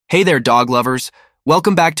Hey there, dog lovers.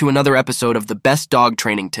 Welcome back to another episode of the Best Dog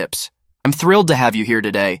Training Tips. I'm thrilled to have you here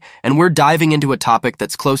today, and we're diving into a topic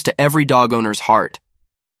that's close to every dog owner's heart.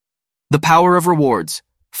 The power of rewards,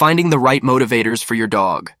 finding the right motivators for your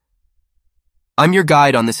dog. I'm your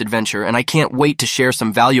guide on this adventure, and I can't wait to share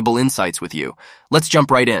some valuable insights with you. Let's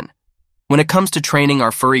jump right in. When it comes to training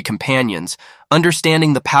our furry companions,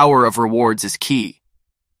 understanding the power of rewards is key.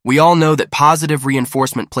 We all know that positive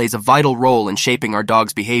reinforcement plays a vital role in shaping our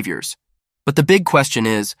dog's behaviors. But the big question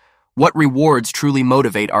is, what rewards truly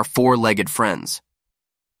motivate our four-legged friends?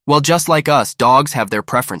 Well, just like us, dogs have their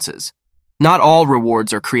preferences. Not all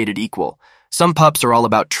rewards are created equal. Some pups are all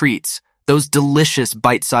about treats, those delicious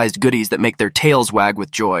bite-sized goodies that make their tails wag with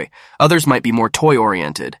joy. Others might be more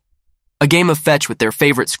toy-oriented. A game of fetch with their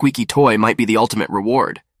favorite squeaky toy might be the ultimate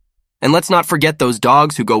reward. And let's not forget those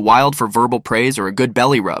dogs who go wild for verbal praise or a good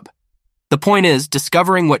belly rub. The point is,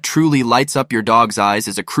 discovering what truly lights up your dog's eyes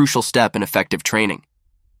is a crucial step in effective training.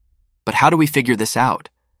 But how do we figure this out?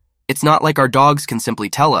 It's not like our dogs can simply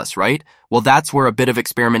tell us, right? Well, that's where a bit of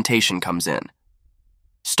experimentation comes in.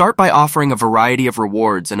 Start by offering a variety of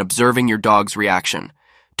rewards and observing your dog's reaction.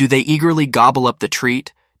 Do they eagerly gobble up the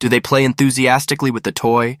treat? Do they play enthusiastically with the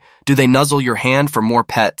toy? Do they nuzzle your hand for more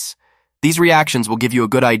pets? These reactions will give you a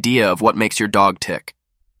good idea of what makes your dog tick.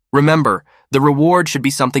 Remember, the reward should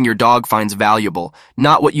be something your dog finds valuable,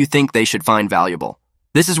 not what you think they should find valuable.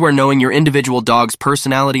 This is where knowing your individual dog's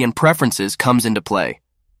personality and preferences comes into play.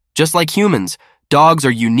 Just like humans, dogs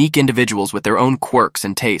are unique individuals with their own quirks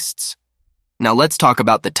and tastes. Now let's talk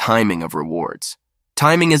about the timing of rewards.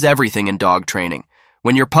 Timing is everything in dog training.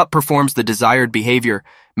 When your pup performs the desired behavior,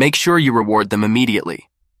 make sure you reward them immediately.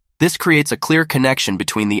 This creates a clear connection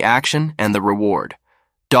between the action and the reward.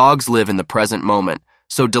 Dogs live in the present moment,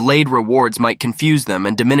 so delayed rewards might confuse them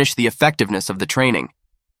and diminish the effectiveness of the training.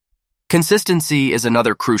 Consistency is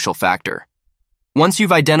another crucial factor. Once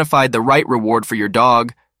you've identified the right reward for your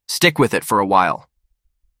dog, stick with it for a while.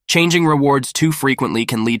 Changing rewards too frequently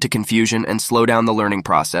can lead to confusion and slow down the learning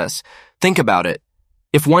process. Think about it.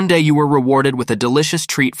 If one day you were rewarded with a delicious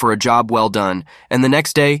treat for a job well done, and the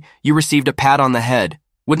next day you received a pat on the head,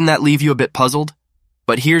 wouldn't that leave you a bit puzzled?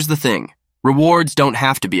 But here's the thing. Rewards don't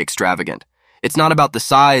have to be extravagant. It's not about the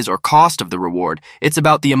size or cost of the reward. It's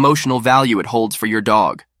about the emotional value it holds for your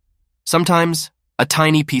dog. Sometimes, a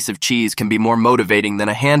tiny piece of cheese can be more motivating than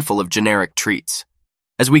a handful of generic treats.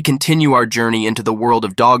 As we continue our journey into the world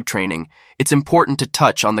of dog training, it's important to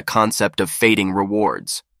touch on the concept of fading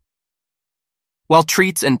rewards. While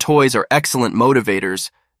treats and toys are excellent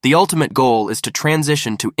motivators, the ultimate goal is to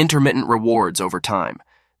transition to intermittent rewards over time.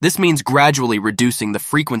 This means gradually reducing the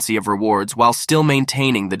frequency of rewards while still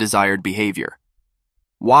maintaining the desired behavior.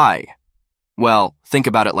 Why? Well, think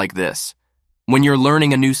about it like this. When you're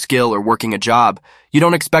learning a new skill or working a job, you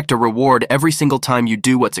don't expect a reward every single time you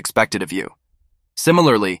do what's expected of you.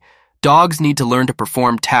 Similarly, dogs need to learn to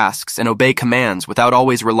perform tasks and obey commands without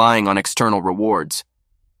always relying on external rewards.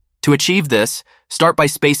 To achieve this, start by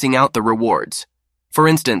spacing out the rewards. For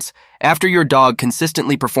instance, after your dog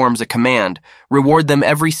consistently performs a command, reward them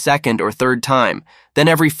every second or third time, then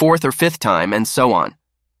every fourth or fifth time, and so on.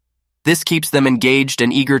 This keeps them engaged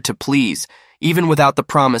and eager to please, even without the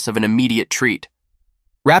promise of an immediate treat.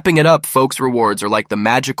 Wrapping it up, folks, rewards are like the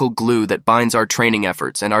magical glue that binds our training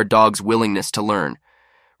efforts and our dog's willingness to learn.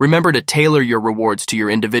 Remember to tailor your rewards to your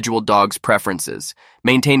individual dog's preferences,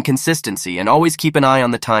 maintain consistency, and always keep an eye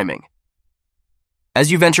on the timing. As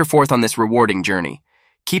you venture forth on this rewarding journey,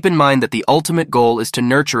 keep in mind that the ultimate goal is to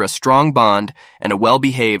nurture a strong bond and a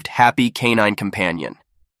well-behaved, happy canine companion.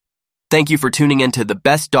 Thank you for tuning in to the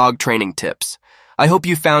Best Dog Training Tips. I hope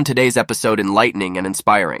you found today's episode enlightening and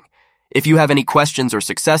inspiring. If you have any questions or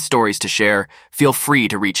success stories to share, feel free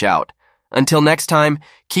to reach out. Until next time,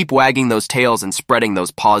 keep wagging those tails and spreading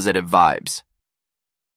those positive vibes.